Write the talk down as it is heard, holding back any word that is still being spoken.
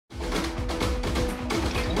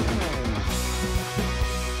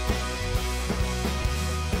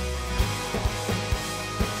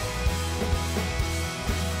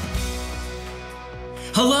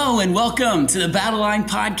Hello and welcome to the Battle Line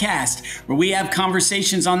Podcast, where we have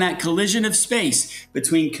conversations on that collision of space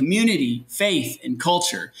between community, faith, and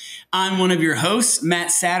culture. I'm one of your hosts, Matt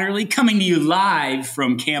Satterlee, coming to you live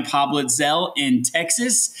from Camp Hoblet-Zell in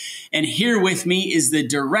Texas. And here with me is the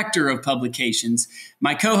Director of Publications,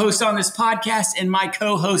 my co-host on this podcast, and my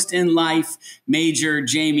co-host in life, Major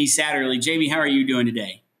Jamie Satterlee. Jamie, how are you doing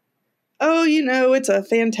today? Oh, it's a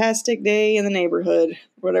fantastic day in the neighborhood,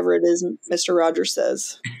 whatever it is Mr. Rogers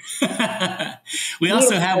says. We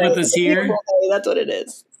also have with us here. That's what it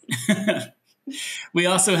is. We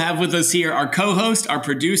also have with us here our co-host, our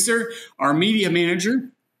producer, our media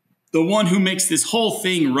manager, the one who makes this whole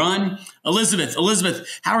thing run, Elizabeth. Elizabeth,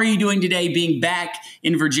 how are you doing today being back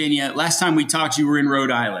in Virginia? Last time we talked, you were in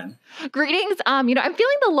Rhode Island. Greetings. I'm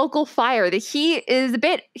feeling the local fire. The heat is a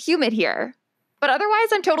bit humid here. But otherwise,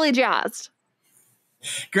 I'm totally jazzed.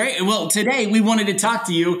 Great. Well, today we wanted to talk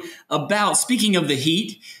to you about, speaking of the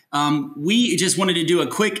heat, we just wanted to do a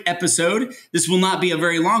quick episode. This will not be a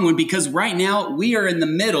very long one because right now we are in the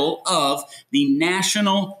middle of the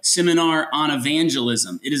National Seminar on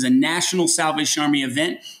Evangelism. It is a National Salvation Army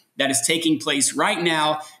event that is taking place right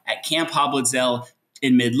now at Camp Hoblet-Zell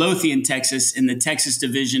in Midlothian, Texas, in the Texas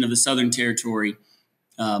Division of the Southern Territory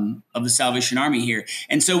of the Salvation Army here.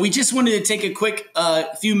 And so we just wanted to take a quick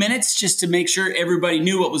few minutes just to make sure everybody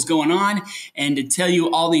knew what was going on and to tell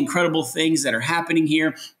you all the incredible things that are happening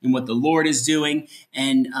here and what the Lord is doing,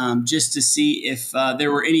 and just to see if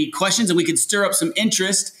there were any questions and we could stir up some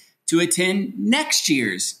interest to attend next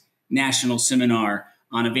year's National Seminar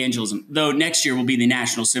on Evangelism, though next year will be the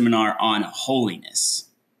National Seminar on Holiness.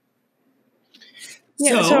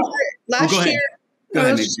 Yeah, so last go ahead. year, Go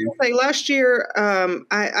ahead, last year,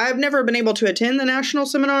 I've never been able to attend the National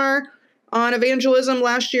Seminar on Evangelism.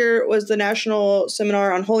 Last year was the National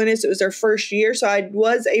Seminar on Holiness. It was their first year, so I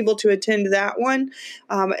was able to attend that one.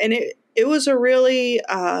 And it was a really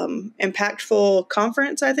impactful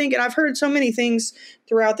conference, I think. And I've heard so many things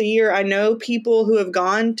throughout the year. I know people who have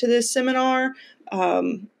gone to this seminar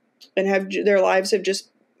and their lives have just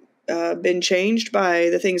been changed by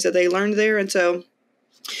the things that they learned there. And so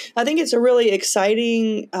I think it's a really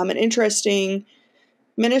exciting and interesting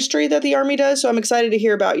ministry that the Army does. So I'm excited to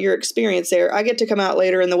hear about your experience there. I get to come out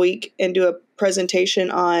later in the week and do a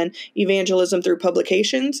presentation on evangelism through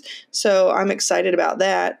publications. So I'm excited about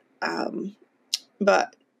that.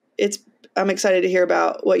 But I'm excited to hear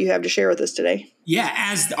about what you have to share with us today. Yeah,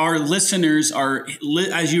 as our listeners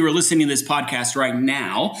as you are listening to this podcast right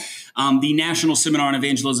now, the National Seminar on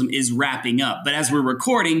Evangelism is wrapping up. But as we're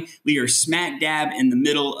recording, we are smack dab in the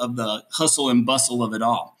middle of the hustle and bustle of it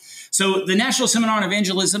all. So the National Seminar on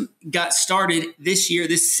Evangelism got started this year,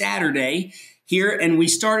 this Saturday here, and we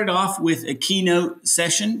started off with a keynote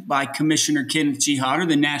session by Commissioner Kenneth G. Hodder,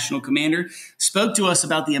 the National Commander, spoke to us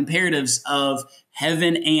about the imperatives of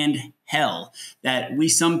heaven and hell, that we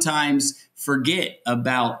sometimes forget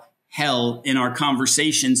about hell in our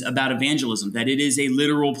conversations about evangelism, that it is a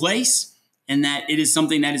literal place and that it is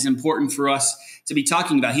something that is important for us to be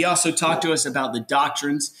talking about. He also talked to us about the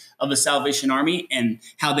doctrines of the Salvation Army and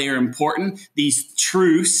how they are important, these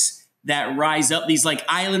truths that rise up, these like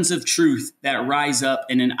islands of truth that rise up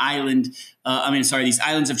in an island, these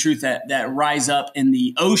islands of truth that rise up in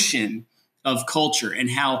the ocean of culture, and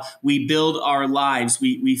how we build our lives.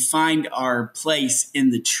 We find our place in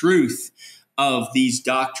the truth of these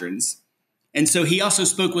doctrines. And so he also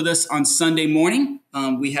spoke with us on Sunday morning.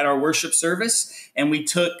 We had our worship service and we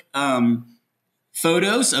took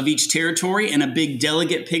photos of each territory and a big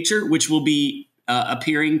delegate picture, which will be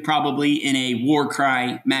appearing probably in a War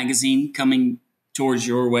Cry magazine coming towards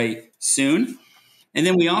your way soon. And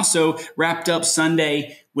then we also wrapped up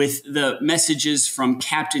Sunday with the messages from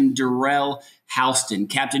Captain Darrell Houston.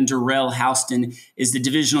 Captain Darrell Houston is the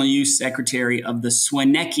Divisional Youth Secretary of the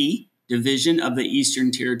Swanecki Division of the Eastern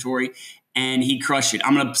Territory, and he crushed it.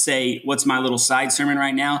 I'm going to say, what's my little side sermon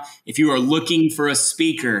right now? If you are looking for a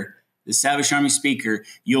speaker, the Salvation Army speaker,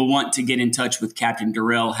 you'll want to get in touch with Captain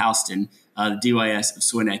Darrell Houston, the DYS of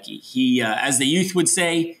Swanecki. He, as the youth would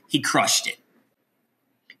say, he crushed it.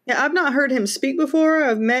 Yeah, I've not heard him speak before.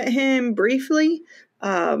 I've met him briefly,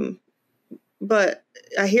 but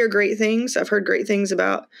I hear great things. I've heard great things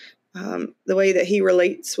about the way that he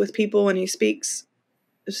relates with people when he speaks.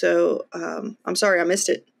 So I'm sorry I missed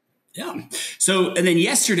it. Yeah. So, and then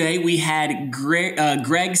yesterday we had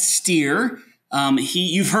Greg Steer.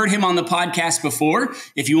 You've heard him on the podcast before.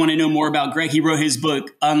 If you want to know more about Greg, he wrote his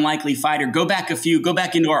book, Unlikely Fighter. Go back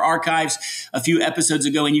into our archives a few episodes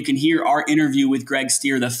ago, and you can hear our interview with Greg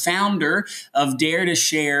Steer, the founder of Dare to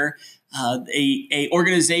Share a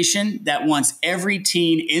organization that wants every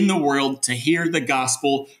teen in the world to hear the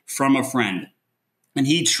gospel from a friend. And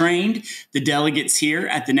he trained the delegates here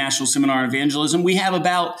at the National Seminar on Evangelism. We have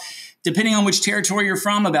about, depending on which territory you're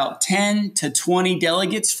from, about 10 to 20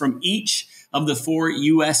 delegates from each of the 4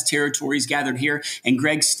 U.S. territories gathered here. And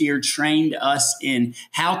Greg Steer trained us in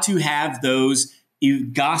how to have those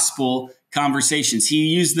gospel conversations. He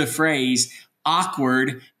used the phrase,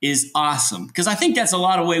 awkward is awesome. Because I think that's a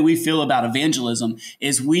lot of way we feel about evangelism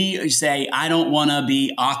is we say, I don't want to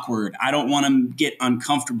be awkward. I don't want to get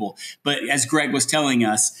uncomfortable. But as Greg was telling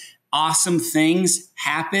us, awesome things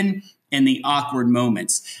happen in the awkward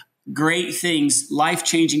moments. Great things,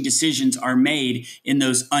 life-changing decisions are made in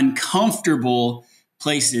those uncomfortable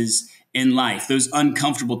places in life, those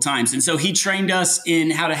uncomfortable times. And so he trained us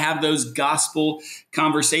in how to have those gospel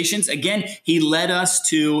conversations. Again, he led us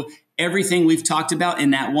to everything we've talked about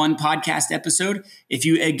in that one podcast episode. If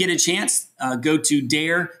you get a chance, go to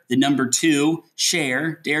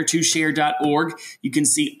dare2share.org. You can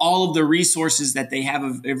see all of the resources that they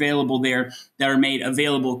have available there that are made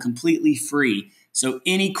available completely free. So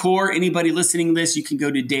anybody listening to this, you can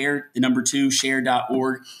go to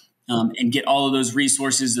dare2share.org and get all of those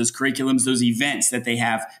resources, those curriculums, those events that they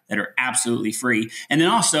have that are absolutely free. And then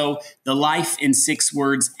also the Life in 6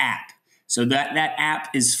 Words app. So that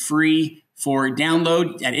app is free for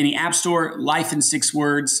download at any app store. Life in 6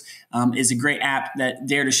 Words is a great app that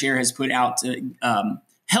Dare to Share has put out to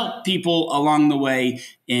help people along the way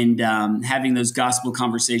in having those gospel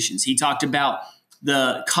conversations. He talked about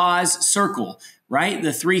the cause circle, right?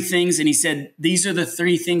 The 3 things. And he said, these are the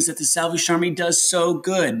 3 things that the Salvation Army does so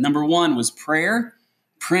good. Number 1 was prayer,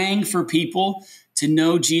 praying for people to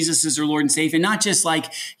know Jesus as their Lord and Savior. And not just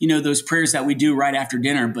like, those prayers that we do right after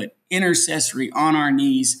dinner, but intercessory, on our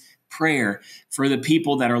knees prayer for the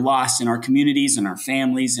people that are lost in our communities and our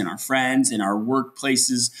families and our friends and our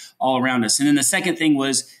workplaces all around us. And then the second thing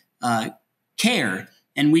was care.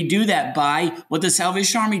 And we do that by what the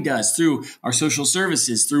Salvation Army does through our social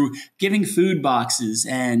services, through giving food boxes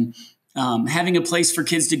and having a place for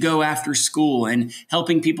kids to go after school and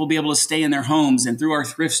helping people be able to stay in their homes and through our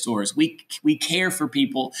thrift stores. We care for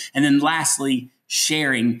people. And then lastly,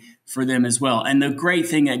 sharing for them as well. And the great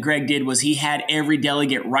thing that Greg did was he had every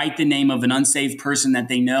delegate write the name of an unsaved person that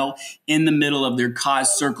they know in the middle of their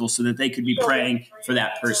cause circle so that they could be praying for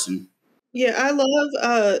that person. Yeah, I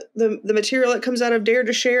love the material that comes out of Dare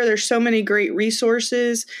to Share. There's so many great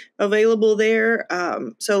resources available there.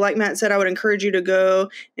 So like Matt said, I would encourage you to go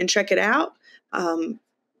and check it out.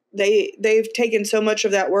 They've taken so much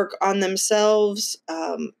of that work on themselves.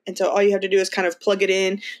 And so all you have to do is kind of plug it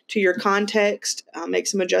in to your context, make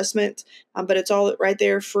some adjustments, but it's all right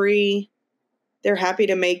there free. They're happy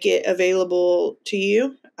to make it available to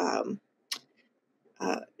you. And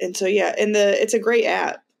so, yeah, it's a great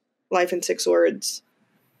app. Life in 6 Words.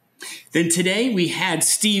 Then today we had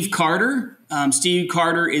Steve Carter. Steve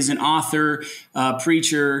Carter is an author,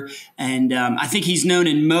 preacher, and I think he's known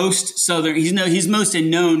in most southern. He is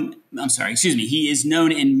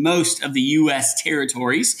known in most of the U.S.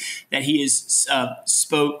 territories that he has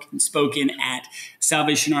spoken at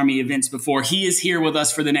Salvation Army events before. He is here with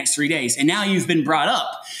us for the next 3 days, and now you've been brought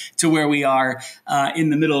up to where we are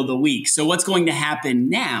in the middle of the week. So what's going to happen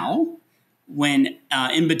now? When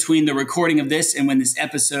in between the recording of this and when this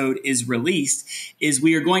episode is released, is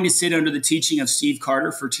we are going to sit under the teaching of Steve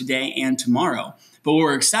Carter for today and tomorrow. But what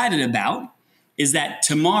we're excited about is that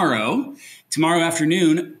tomorrow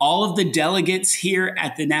afternoon, all of the delegates here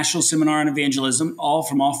at the National Seminar on Evangelism, all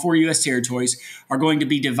from all 4 U.S. territories, are going to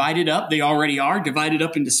be divided up. They already are divided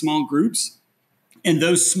up into small groups. And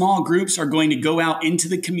those small groups are going to go out into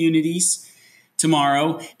the communities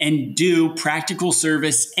tomorrow and do practical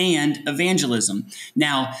service and evangelism.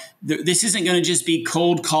 Now, this isn't going to just be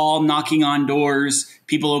cold call, knocking on doors,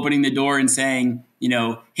 people opening the door and saying,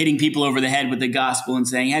 hitting people over the head with the gospel and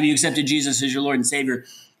saying, have you accepted Jesus as your Lord and Savior?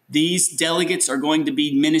 These delegates are going to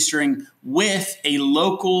be ministering with a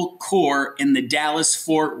local corps in the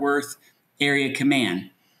Dallas-Fort Worth area command.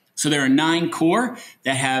 So there are 9 corps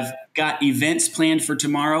that have got events planned for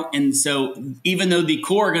tomorrow. And so even though the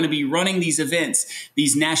corps are going to be running these events,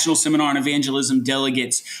 these National Seminar on Evangelism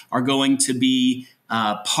delegates are going to be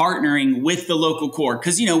partnering with the local corps.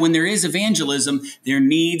 Because, when there is evangelism, there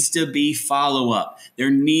needs to be follow-up.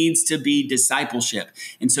 There needs to be discipleship.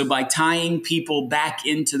 And so by tying people back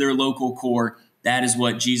into their local corps, that is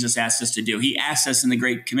what Jesus asked us to do. He asked us in the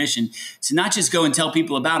Great Commission to not just go and tell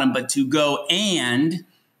people about him, but to go and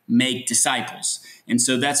make disciples. And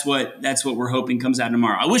so that's what we're hoping comes out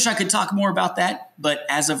tomorrow. I wish I could talk more about that, but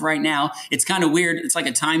as of right now, it's kind of weird. It's like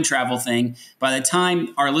a time travel thing. By the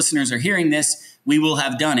time our listeners are hearing this, we will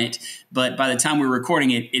have done it. But by the time we're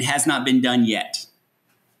recording it, it has not been done yet.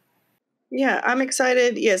 Yeah, I'm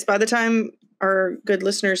excited. Yes, by the time our good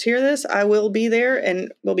listeners hear this, I will be there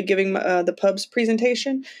and we'll be giving the pub's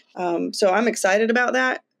presentation. So I'm excited about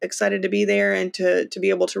that. Excited to be there and to be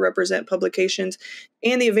able to represent publications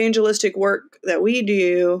and the evangelistic work that we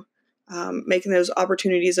do, making those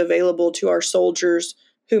opportunities available to our soldiers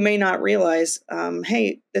who may not realize,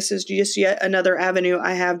 hey, this is just yet another avenue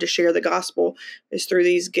I have to share the gospel is through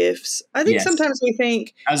these gifts. I think sometimes we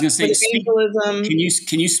think I was going to say, evangelism.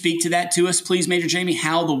 Can you speak to that to us, please, Major Jamie?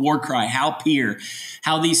 How the War Cry, how Peer,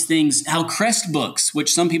 how these things, how Crest Books,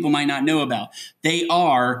 which some people might not know about, they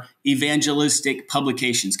are evangelistic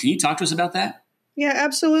publications. Can you talk to us about that? Yeah,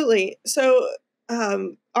 absolutely. So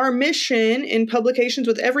our mission in publications,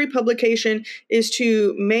 with every publication, is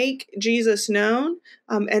to make Jesus known,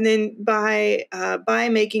 and then by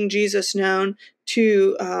making Jesus known,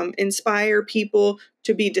 to inspire people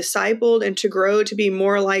to be discipled and to grow to be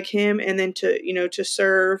more like Him, and then to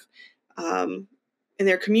serve in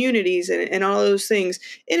their communities and all those things.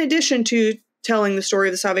 In addition to telling the story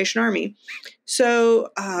of the Salvation Army, so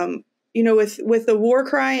with the War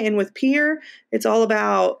Cry and with Peer, it's all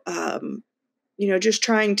about just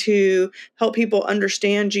trying to help people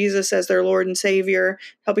understand Jesus as their Lord and Savior,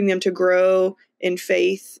 helping them to grow in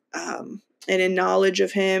faith and in knowledge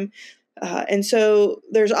of Him. And so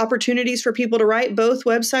there's opportunities for people to write. Both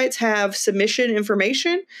websites have submission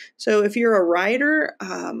information. So if you're a writer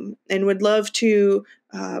and would love to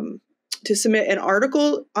submit an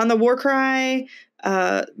article on the War Cry,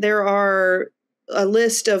 there are a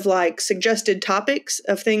list of like suggested topics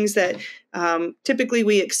of things that typically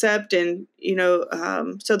we accept, and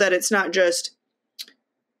so that it's not just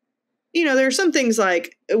there are some things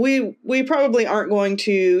like we probably aren't going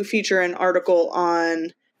to feature an article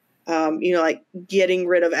on like getting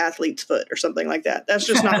rid of athlete's foot or something like that. That's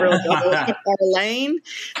just not really our lane.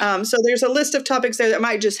 So there's a list of topics there that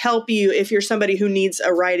might just help you if you're somebody who needs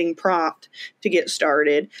a writing prompt to get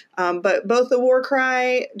started. But both the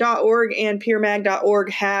warcry.org and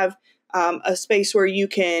peermag.org have a space where you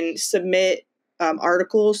can submit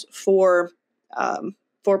articles for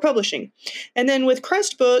publishing. And then with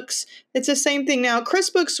Crest Books, it's the same thing. Now,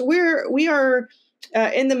 Crest Books, we are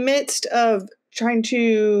in the midst of trying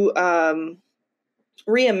to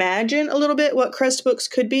reimagine a little bit what Crest Books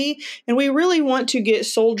could be. And we really want to get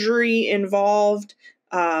soldiery involved,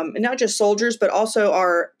 and not just soldiers, but also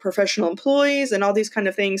our professional employees and all these kind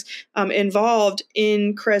of things involved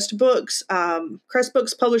in Crest Books. Crest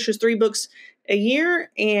Books publishes 3 books a year,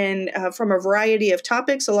 and from a variety of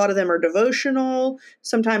topics. A lot of them are devotional.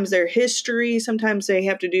 Sometimes they're history. Sometimes they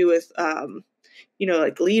have to do with,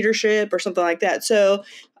 like leadership or something like that. So,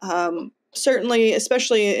 certainly,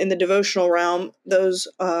 especially in the devotional realm, those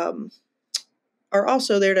are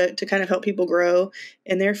also there to kind of help people grow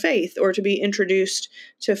in their faith or to be introduced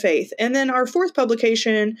to faith. And then our 4th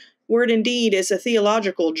publication, Word and Deed, is a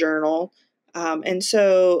theological journal. And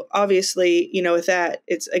so obviously, with that,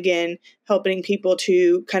 it's again helping people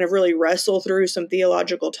to kind of really wrestle through some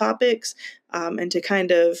theological topics and to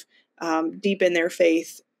kind of deepen their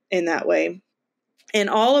faith in that way. And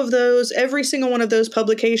all of those, every single one of those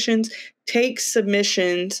publications takes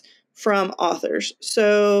submissions from authors.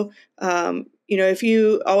 So, if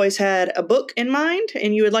you always had a book in mind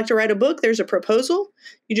and you would like to write a book, there's a proposal.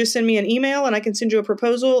 You just send me an email and I can send you a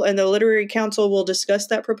proposal, and the Literary Council will discuss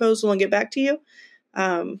that proposal and get back to you.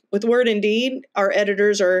 With Word and Deed, our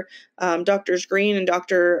editors are Drs. Green and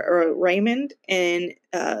Dr. Raymond, and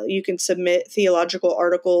you can submit theological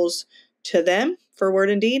articles to them for Word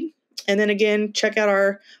and Deed. And then again, check out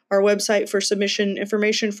our website for submission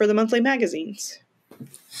information for the monthly magazines.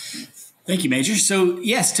 Thank you, Major. So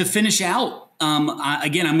yes, to finish out, I'm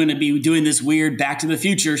going to be doing this weird Back to the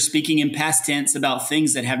Future, speaking in past tense about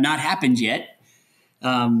things that have not happened yet.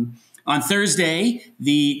 On Thursday,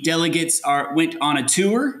 the delegates went on a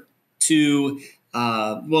tour to,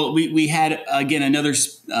 we had, again, another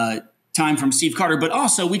time from Steve Carter, but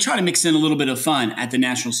also we try to mix in a little bit of fun at the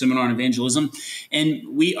National Seminar on Evangelism. And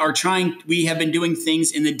we have been doing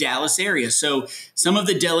things in the Dallas area. So some of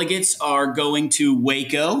the delegates are going to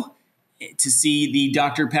Waco to see the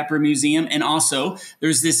Dr. Pepper Museum. And also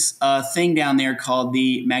there's this thing down there called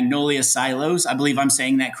the Magnolia Silos. I believe I'm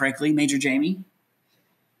saying that correctly, Major Jamie.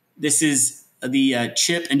 This is the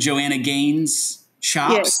Chip and Joanna Gaines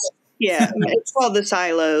shops. Yes. Yeah, it's called the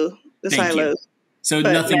Silo. The Thank Silos. you. So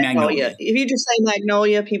But nothing Magnolia. If you just say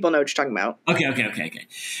Magnolia, people know what you're talking about. Okay.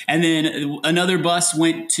 And then another bus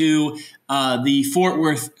went to the Fort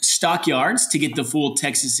Worth stockyards to get the full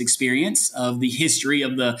Texas experience of the history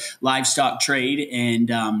of the livestock trade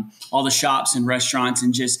and all the shops and restaurants.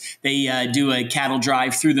 And just they do a cattle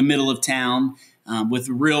drive through the middle of town with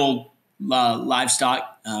real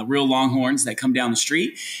livestock, real longhorns that come down the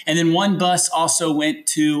street. And then one bus also went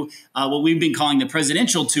to what we've been calling the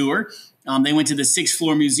presidential tour. They went to the 6th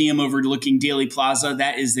floor museum overlooking Dealey Plaza.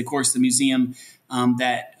 That is, of course, the museum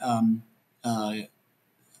that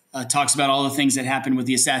talks about all the things that happened with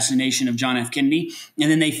the assassination of John F. Kennedy.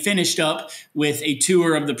 And then they finished up with a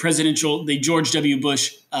tour of the George W.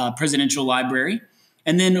 Bush Presidential Library.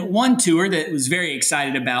 And then one tour that was very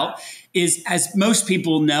excited about is, as most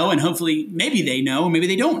people know, and hopefully maybe they know, maybe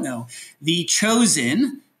they don't know, The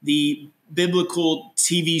Chosen, the biblical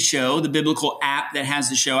TV show, the biblical app that has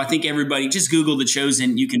the show. I think everybody just Google The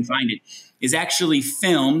Chosen, you can find it, is actually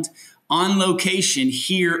filmed on location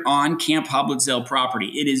here on Camp Hoblitzell property.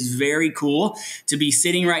 It is very cool to be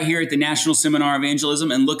sitting right here at the National Seminar of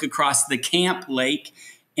Evangelism and look across the camp lake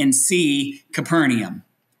and see Capernaum.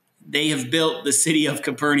 They have built the city of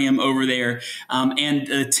Capernaum over there, and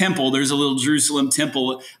the temple. There's a little Jerusalem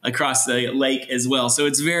temple across the lake as well. So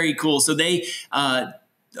it's very cool. So they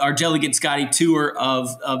our delegates got a tour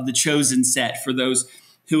of the Chosen set for those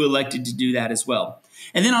who elected to do that as well.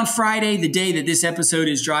 And then on Friday, the day that this episode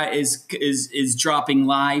is dropping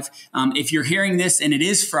live, if you're hearing this and it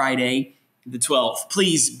is Friday, the 12th,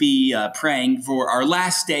 please be praying for our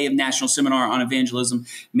last day of National Seminar on Evangelism.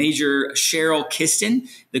 Major Cheryl Kiston,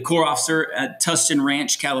 the Corps officer at Tustin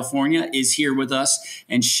Ranch, California, is here with us,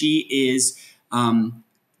 and she is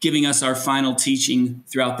giving us our final teaching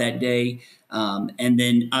throughout that day, and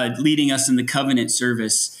then leading us in the covenant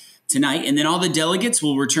service tonight. And then all the delegates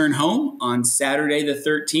will return home on Saturday the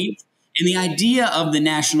 13th. And the idea of the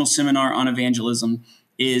National Seminar on Evangelism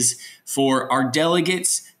is for our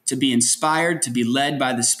delegates to be inspired, to be led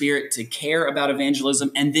by the Spirit, to care about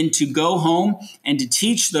evangelism, and then to go home and to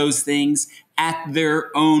teach those things at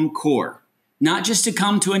their own core. Not just to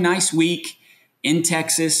come to a nice week in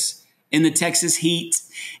Texas, in the Texas heat,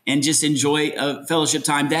 and just enjoy a fellowship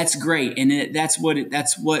time. That's great, and that's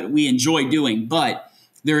what we enjoy doing. But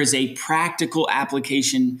there is a practical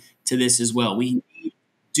application to this as well. We need to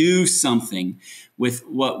do something with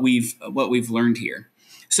what we've learned here.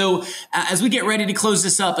 So as we get ready to close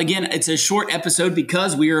this up, again, it's a short episode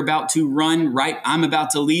because we are about to run right. I'm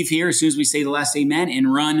about to leave here as soon as we say the last amen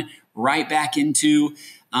and run right back into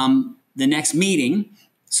the next meeting.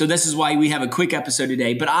 So this is why we have a quick episode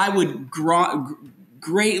today. But I would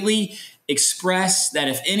greatly express that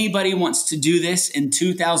if anybody wants to do this in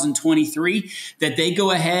 2023, that they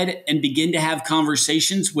go ahead and begin to have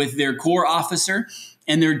conversations with their Corps officer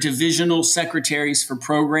and their divisional secretaries for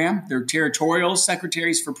program, their territorial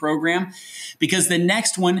secretaries for program, because the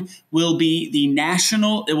next one will be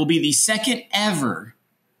it will be the second ever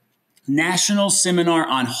National Seminar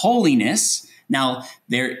on Holiness. Now,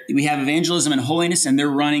 we have Evangelism and Holiness, and they're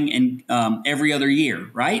running in every other year,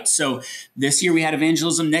 right? So this year we had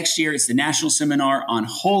Evangelism. Next year it's the National Seminar on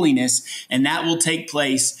Holiness, and that will take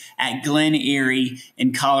place at Glen Erie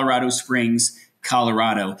in Colorado Springs,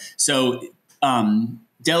 Colorado. So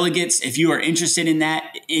delegates, if you are interested in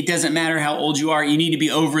that, it doesn't matter how old you are. You need to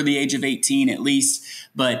be over the age of 18 at least.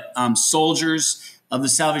 But soldiers of the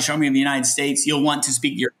Salvation Army of the United States, you'll want to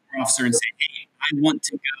speak to your officer and say, hey, I want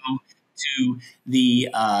to go to the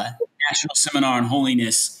National Seminar on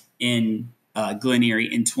Holiness in Glen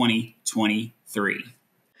Erie in 2023.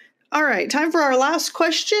 All right, time for our last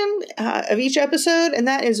question of each episode, and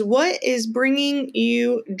that is, what is bringing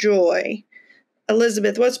you joy?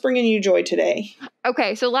 Elizabeth, what's bringing you joy today?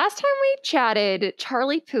 Okay, so last time we chatted,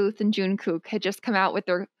 Charlie Puth and June Kook had just come out with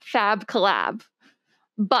their Fab collab.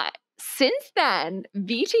 But since then,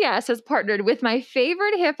 BTS has partnered with my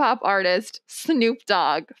favorite hip-hop artist, Snoop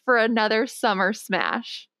Dogg, for another summer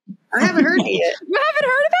smash. I haven't heard it yet. You haven't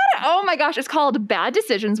heard about it? Oh my gosh, it's called Bad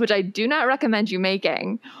Decisions, which I do not recommend you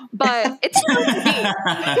making. But it's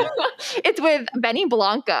it's with Benny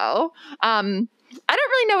Blanco. I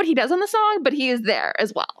don't really know what he does on the song, but he is there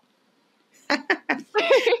as well. I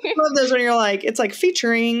love those when you're like, it's like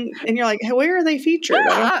featuring, and you're like, where are they featured?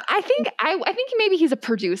 I think maybe he's a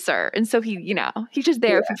producer, and so he's just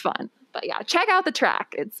there for fun. But yeah, check out the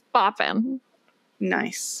track; it's bopping.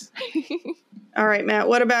 Nice. All right, Matt,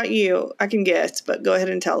 what about you? I can guess, but go ahead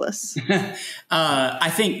and tell us. I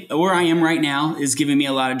think where I am right now is giving me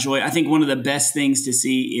a lot of joy. I think one of the best things to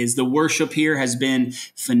see is the worship here has been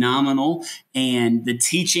phenomenal and the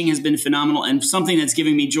teaching has been phenomenal. And something that's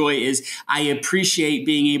giving me joy is I appreciate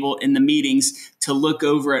being able in the meetings to look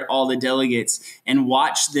over at all the delegates and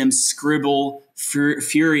watch them scribble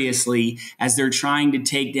furiously as they're trying to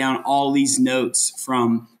take down all these notes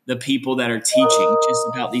from the people that are teaching just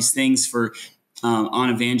about these things for on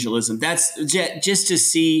evangelism. That's just to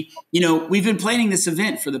see, we've been planning this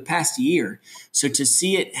event for the past year. So to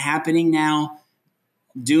see it happening now,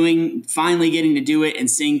 finally getting to do it and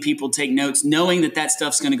seeing people take notes, knowing that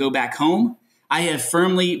stuff's going to go back home. I have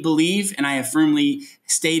firmly believed, and I have firmly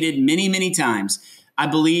stated many, many times, I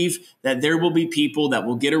believe that there will be people that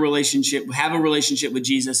will have a relationship with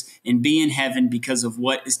Jesus and be in heaven because of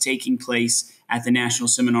what is taking place at the National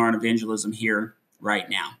Seminar on Evangelism here right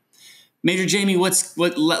now. Major Jamie,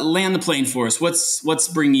 land the plane for us. What's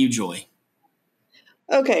bringing you joy?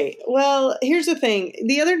 Okay, well, here's the thing.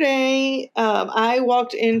 The other day, I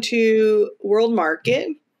walked into World Market,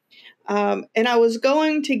 and I was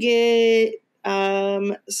going to get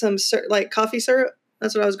some coffee syrup.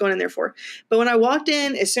 That's what I was going in there for. But when I walked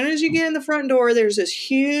in, as soon as you get in the front door, there's this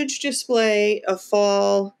huge display of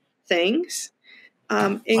fall things,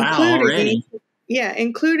 including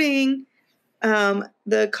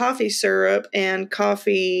the coffee syrup and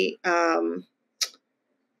coffee.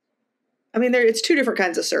 It's two different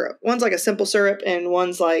kinds of syrup. One's like a simple syrup, and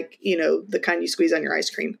one's like the kind you squeeze on your ice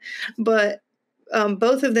cream. But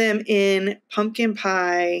both of them in pumpkin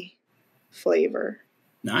pie flavor.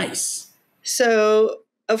 Nice. So,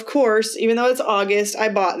 of course, even though it's August, I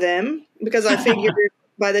bought them because I figured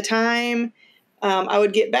by the time I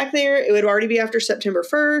would get back there, it would already be after September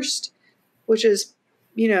 1st, which is,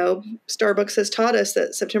 Starbucks has taught us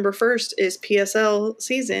that September 1st is PSL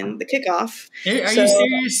season, the kickoff. Are you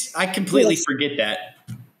serious? I completely forget that.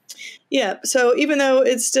 Yeah. So even though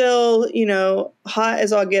it's still, hot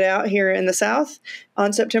as all get out here in the South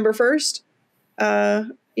on September 1st,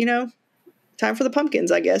 time for the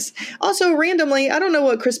pumpkins, I guess. Also, randomly, I don't know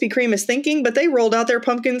what Krispy Kreme is thinking, but they rolled out their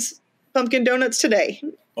pumpkin donuts today.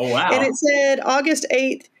 Oh, wow. And it said August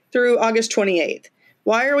 8th through August 28th.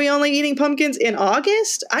 Why are we only eating pumpkins in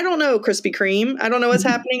August? I don't know, Krispy Kreme. I don't know what's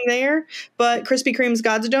happening there, but Krispy Kreme's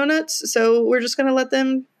God's donuts, so we're just going to let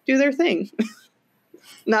them do their thing.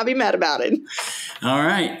 Not be mad about it. All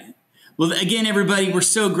right. Well, again, everybody, we're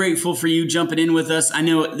so grateful for you jumping in with us. I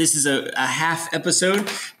know this is a half episode,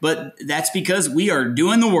 but that's because we are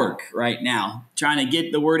doing the work right now, trying to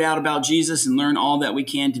get the word out about Jesus and learn all that we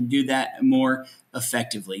can to do that more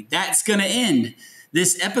effectively. That's going to end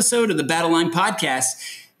this episode of the Battle Line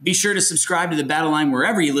Podcast. Be sure to subscribe to the Battle Line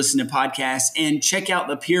wherever you listen to podcasts and check out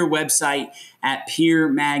the Peer website at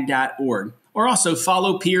peermag.org. Or also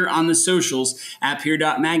follow Peer on the socials at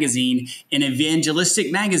peer.magazine, an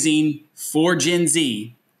evangelistic magazine for Gen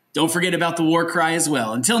Z. Don't forget about the war cry as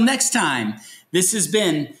well. Until next time, this has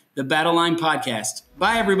been the Battle Line Podcast.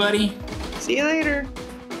 Bye, everybody. See you later.